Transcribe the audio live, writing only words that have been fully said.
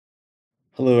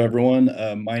Hello, everyone.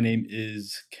 My name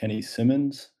is Kenny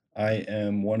Simmons. I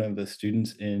am one of the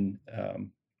students in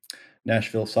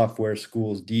Nashville Software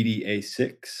School's DDA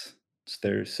 6. It's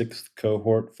their sixth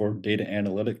cohort for data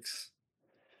analytics.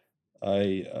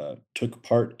 I took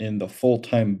part in the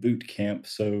full-time boot camp,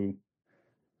 so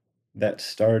that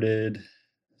started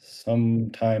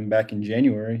sometime back in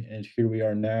January, and here we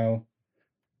are now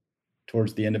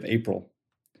towards the end of April.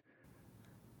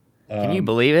 Can you Um,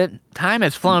 believe it? Time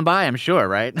has flown by, I'm sure,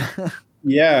 right?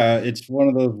 Yeah, it's one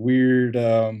of those weird,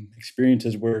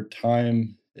 experiences where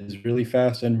time is really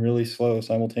fast and really slow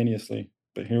simultaneously,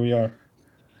 but here we are.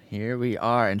 Here we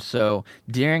are. And so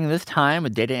during this time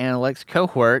with Data Analytics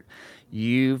Cohort,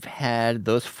 you've had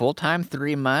those full time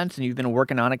 3 months and you've been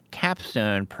working on a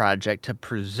capstone project to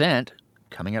present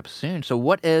coming up soon. So,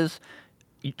 what is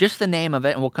just the name of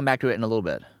it? And we'll come back to it in a little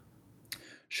bit.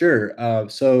 Sure,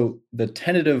 so the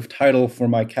tentative title for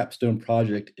my capstone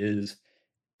project is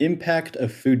 "Impact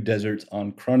of Food Deserts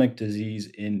on Chronic Disease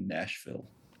in Nashville."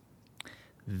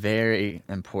 Very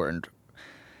important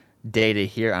data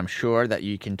here, I'm sure, that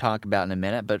you can talk about in a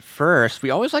minute. But first,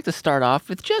 we always like to start off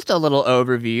with just a little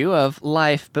overview of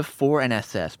life before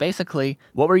NSS. Basically,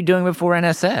 what were you doing before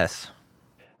NSS?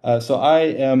 So I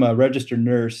am a registered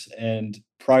nurse, and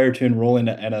prior to enrolling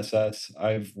at NSS,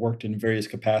 I've worked in various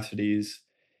capacities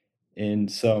in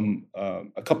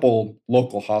a couple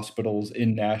local hospitals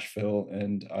in Nashville,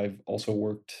 and I've also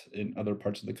worked in other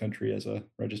parts of the country as a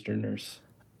registered nurse.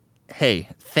 Hey,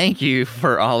 thank you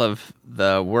for all of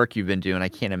the work you've been doing. I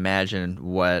can't imagine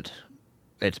what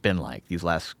it's been like these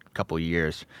last couple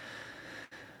years.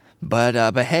 But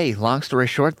hey, long story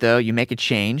short, though, you make a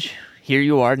change. Here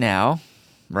you are now,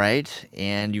 right?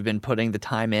 And you've been putting the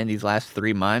time in these last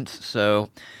 3 months. So,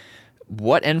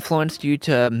 what influenced you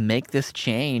to make this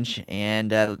change?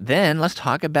 And then let's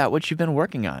talk about what you've been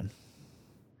working on.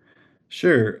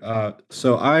 Sure.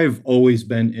 So I've always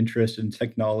been interested in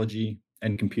technology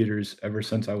and computers ever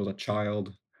since I was a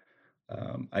child.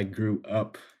 I grew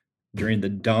up during the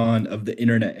dawn of the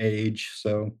internet age,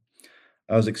 so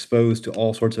I was exposed to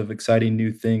all sorts of exciting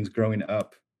new things growing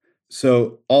up.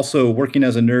 So, also working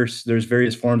as a nurse, there's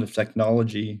various forms of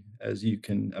technology, as you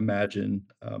can imagine.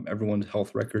 Everyone's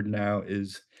health record now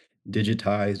is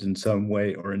digitized in some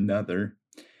way or another.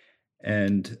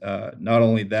 And not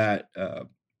only that,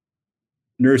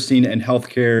 nursing and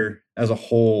healthcare as a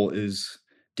whole is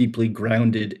deeply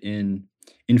grounded in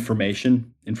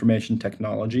information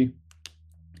technology.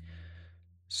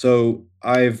 So,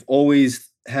 I've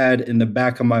always had in the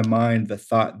back of my mind the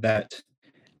thought that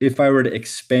if I were to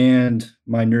expand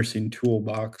my nursing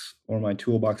toolbox or my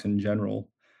toolbox in general,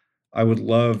 I would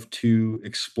love to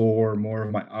explore more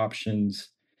of my options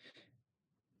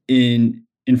in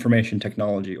information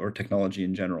technology or technology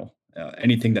in general,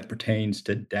 anything that pertains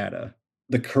to data.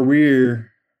 The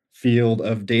career field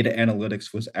of data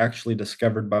analytics was actually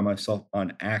discovered by myself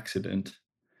on accident,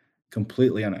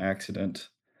 completely on accident.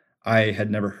 I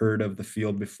had never heard of the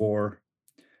field before.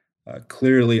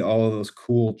 Clearly, all of those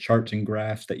cool charts and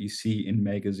graphs that you see in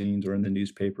magazines or in the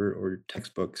newspaper or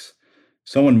textbooks,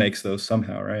 someone makes those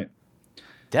somehow, right?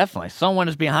 Definitely. Someone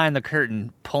is behind the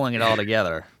curtain pulling it all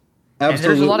together. And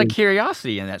there's a lot of Absolutely.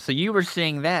 curiosity in that. So you were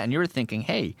seeing that and you were thinking,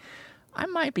 hey, I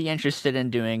might be interested in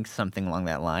doing something along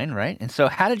that line, right? And so,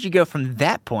 how did you go from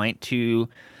that point to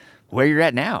where you're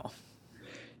at now?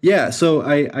 Yeah, so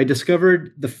I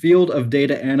discovered the field of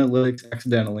data analytics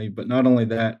accidentally, but not only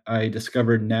that, I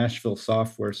discovered Nashville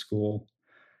Software School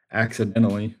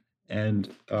accidentally,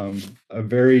 and a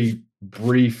very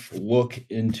brief look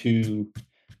into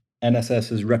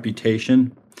NSS's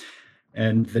reputation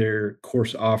and their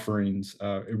course offerings,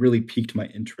 it really piqued my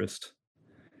interest.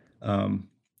 Um,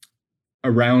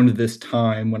 Around this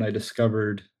time when I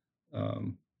discovered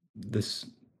um, this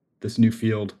this new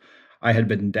field, I had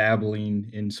been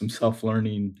dabbling in some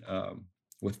self-learning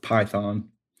with Python.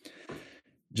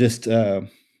 Just I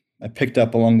picked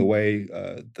up along the way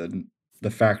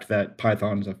the fact that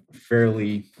Python is a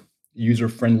fairly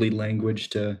user-friendly language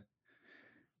to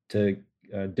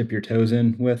dip your toes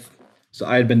in with. So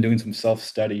I had been doing some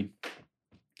self-study,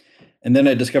 and then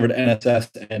I discovered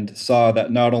NSS and saw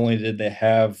that not only did they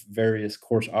have various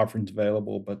course offerings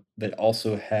available, but they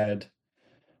also had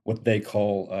what they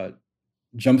call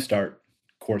jumpstart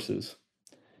courses.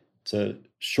 It's a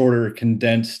shorter,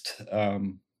 condensed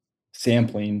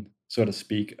sampling, so to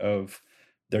speak, of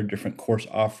their different course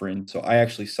offerings. So I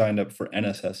actually signed up for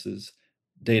NSS's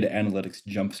Data Analytics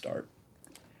Jumpstart.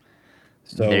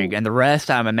 There you go. So And the rest,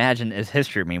 I'm imagine, is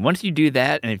history. I mean, once you do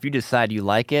that, and if you decide you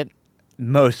like it,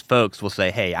 most folks will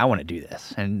say, hey, I want to do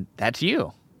this. And that's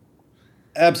you.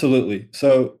 absolutely.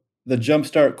 So the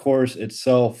Jumpstart course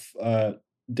itself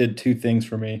did two things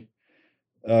for me.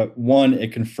 One,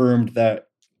 it confirmed that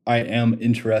I am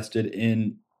interested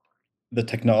in the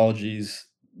technologies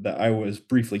that I was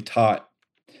briefly taught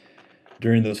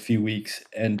during those few weeks,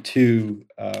 and two,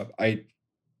 I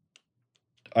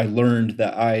learned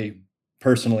that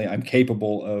I'm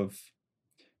capable of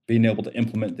being able to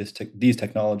implement these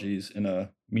technologies in a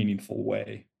meaningful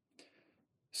way.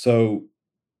 So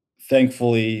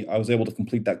thankfully, I was able to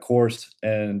complete that course,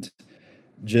 and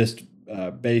just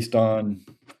based on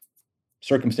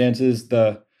circumstances,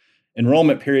 the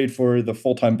enrollment period for the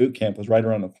full-time boot camp was right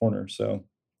around the corner. So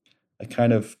I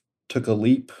kind of took a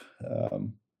leap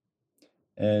um,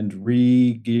 and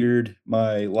re-geared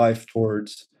my life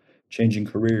towards changing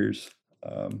careers.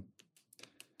 Um,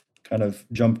 Kind of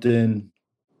jumped in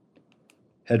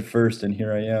head first, and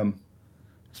here I am.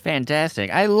 It's fantastic.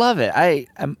 I love it.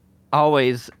 I'm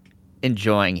always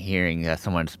enjoying hearing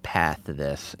someone's path to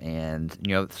this, and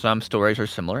some stories are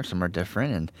similar, some are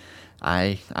different, and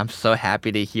I'm so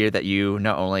happy to hear that you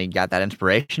not only got that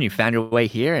inspiration, you found your way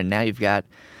here, and now you've got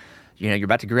you're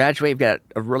about to graduate. You've got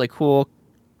a really cool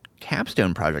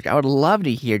capstone project. I would love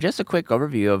to hear just a quick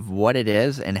overview of what it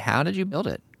is and how did you build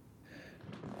it.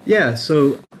 Yeah,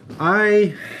 so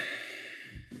I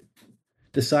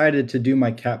decided to do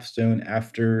my capstone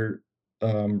after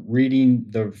reading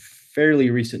the fairly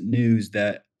recent news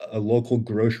that a local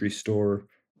grocery store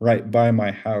right by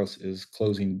my house is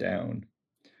closing down.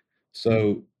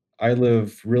 So I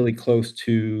live really close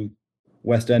to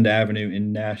West End Avenue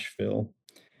in Nashville,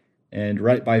 and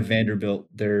right by Vanderbilt,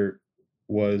 there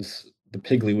was the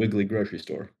Piggly Wiggly grocery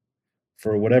store.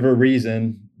 For whatever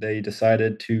reason, they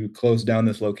decided to close down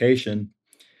this location,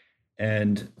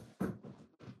 and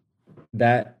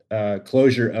that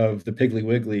closure of the Piggly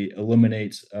Wiggly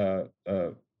eliminates a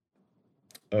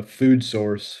food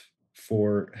source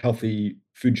for healthy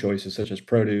food choices such as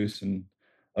produce and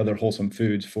other wholesome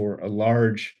foods for a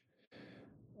large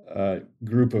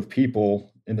group of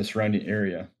people in the surrounding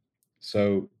area.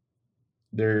 So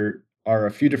there are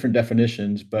a few different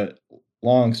definitions, but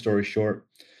long story short,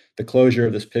 the closure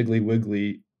of this Piggly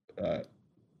Wiggly uh,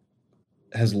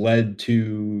 has led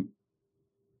to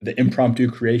the impromptu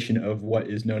creation of what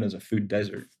is known as a food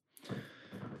desert.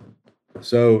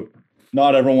 So,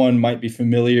 not everyone might be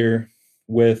familiar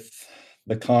with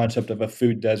the concept of a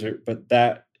food desert, but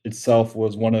that itself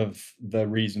was one of the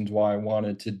reasons why I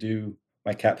wanted to do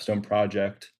my capstone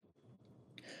project.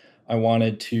 I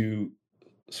wanted to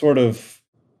sort of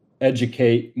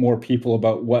educate more people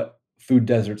about what food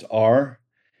deserts are,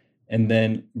 and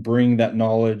then bring that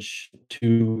knowledge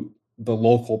to the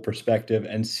local perspective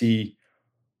and see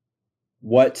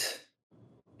what,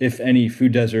 if any,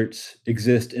 food deserts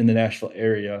exist in the Nashville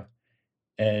area,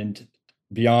 and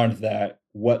beyond that,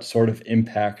 what sort of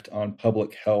impact on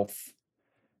public health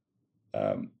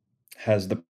um, has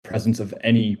the presence of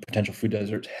any potential food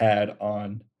deserts had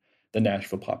on the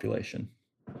Nashville population?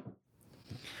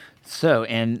 So,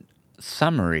 in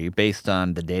summary, based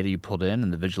on the data you pulled in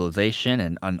and the visualization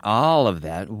and on all of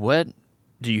that, what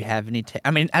do you have any?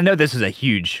 I mean, I know this is a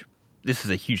huge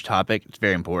topic. It's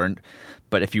very important,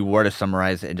 but if you were to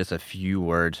summarize it in just a few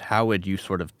words, how would you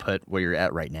sort of put where you're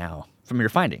at right now from your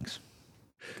findings?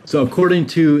 So, according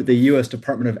to the U.S.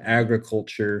 Department of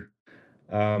Agriculture,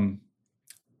 um,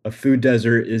 a food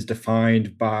desert is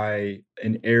defined by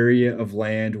an area of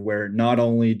land where not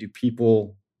only do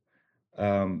people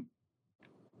um,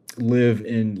 live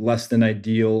in less than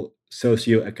ideal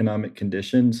socioeconomic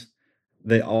conditions,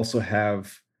 they also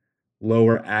have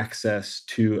lower access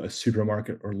to a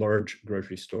supermarket or large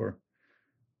grocery store.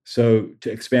 So,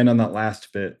 to expand on that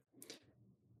last bit,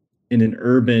 in an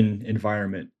urban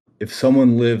environment, if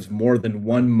someone lives more than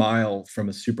 1 mile from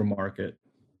a supermarket,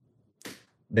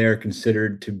 they are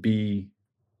considered to be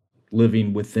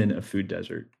living within a food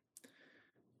desert.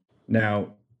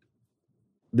 Now,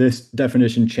 this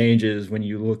definition changes when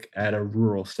you look at a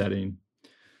rural setting.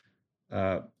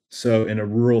 So, in a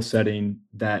rural setting,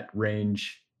 that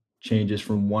range changes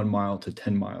from 1 mile to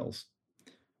 10 miles.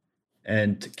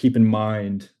 And to keep in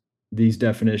mind, these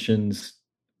definitions,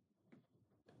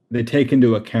 they take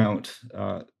into account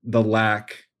the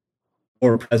lack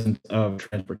or presence of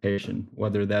transportation,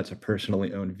 whether that's a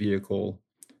personally owned vehicle,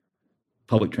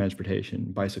 public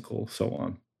transportation, bicycle, so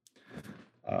on.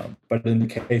 But in the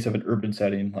case of an urban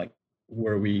setting, like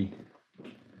where we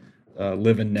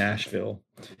live in Nashville,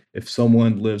 if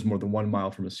someone lives more than 1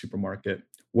 mile from a supermarket,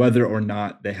 whether or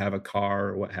not they have a car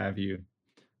or what have you,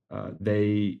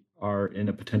 they are in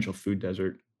a potential food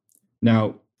desert.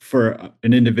 Now, for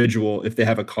an individual, if they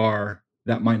have a car,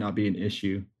 that might not be an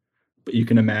issue. But you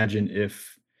can imagine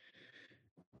if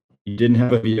you didn't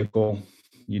have a vehicle,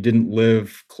 you didn't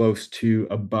live close to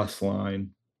a bus line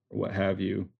or what have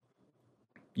you,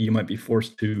 you might be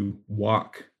forced to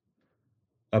walk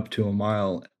up to a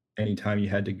mile anytime you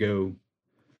had to go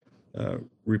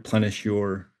replenish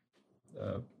your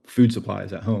food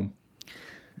supplies at home.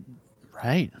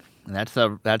 Right. That's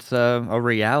a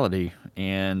reality,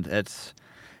 and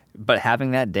but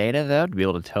having that data though to be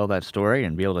able to tell that story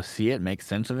and be able to see it, make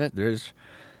sense of it,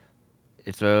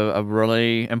 it's a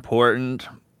really important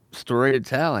story to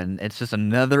tell, and it's just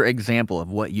another example of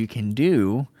what you can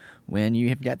do when you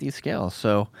have got these skills.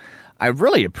 So I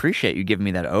really appreciate you giving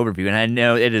me that overview, and I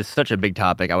know it is such a big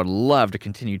topic. I would love to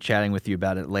continue chatting with you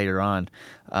about it later on.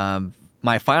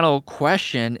 My final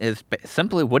question is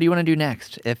simply, what do you want to do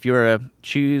next? If you're a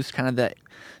choose kind of that,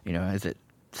 is it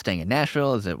staying in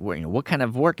Nashville? Is it, what kind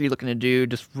of work are you looking to do?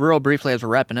 Just real briefly as we're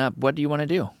wrapping up, what do you want to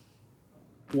do?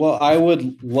 Well, I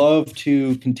would love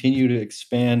to continue to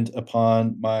expand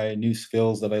upon my new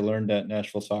skills that I learned at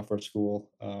Nashville Software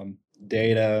School.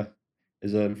 Data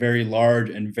is a very large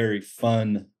and very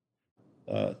fun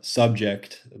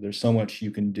subject. There's so much you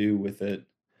can do with it.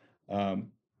 Um,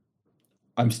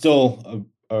 I'm still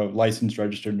a licensed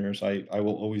registered nurse. I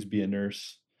will always be a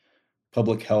nurse.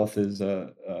 Public health is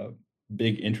a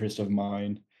big interest of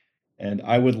mine. And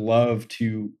I would love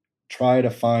to try to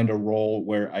find a role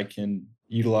where I can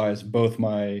utilize both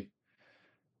my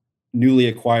newly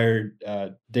acquired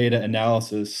data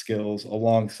analysis skills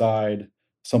alongside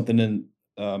something in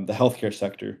the healthcare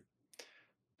sector.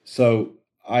 So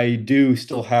I do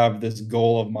still have this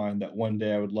goal of mine that one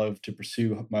day I would love to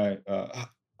pursue my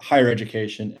higher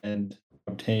education and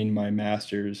obtain my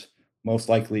master's, most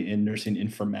likely in nursing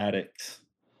informatics.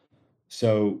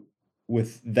 So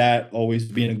with that always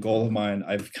being a goal of mine,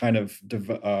 I've kind of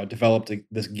developed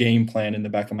this game plan in the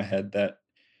back of my head that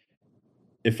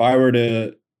if I were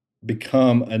to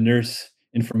become a nurse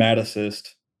informaticist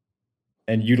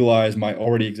and utilize my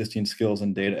already existing skills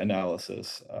in data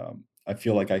analysis, I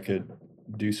feel like I could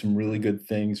do some really good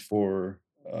things for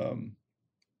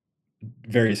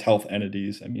various health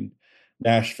entities. I mean,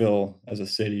 Nashville as a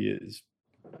city is,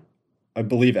 I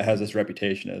believe it has this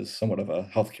reputation as somewhat of a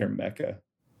healthcare mecca.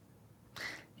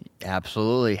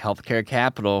 Absolutely. Healthcare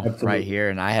capital right Absolutely. here.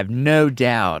 And I have no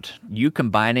doubt you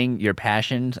combining your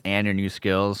passions and your new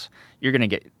skills, you're going to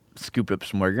get scooped up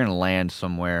somewhere. You're going to land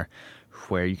somewhere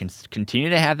where you can continue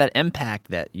to have that impact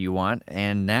that you want.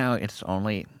 And now it's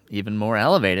only even more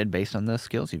elevated based on the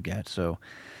skills you've got. So,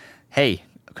 hey,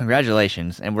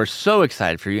 congratulations. And we're so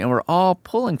excited for you. And we're all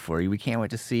pulling for you. We can't wait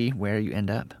to see where you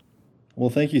end up. Well,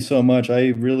 thank you so much. I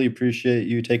really appreciate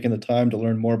you taking the time to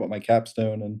learn more about my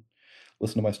capstone and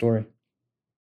listen to my story.